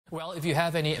Well, if you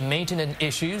have any maintenance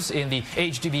issues in the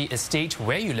HDB estate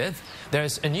where you live,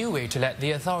 there's a new way to let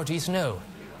the authorities know.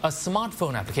 A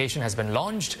smartphone application has been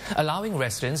launched, allowing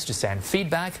residents to send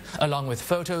feedback along with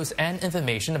photos and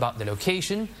information about the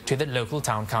location to the local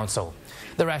town council.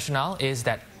 The rationale is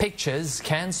that pictures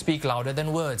can speak louder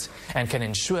than words and can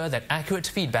ensure that accurate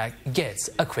feedback gets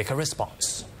a quicker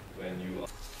response.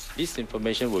 This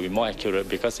information will be more accurate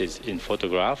because it's in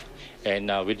photograph,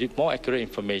 and with more accurate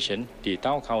information, the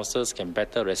town councils can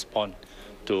better respond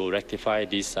to rectify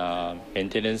these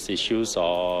maintenance issues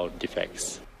or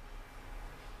defects.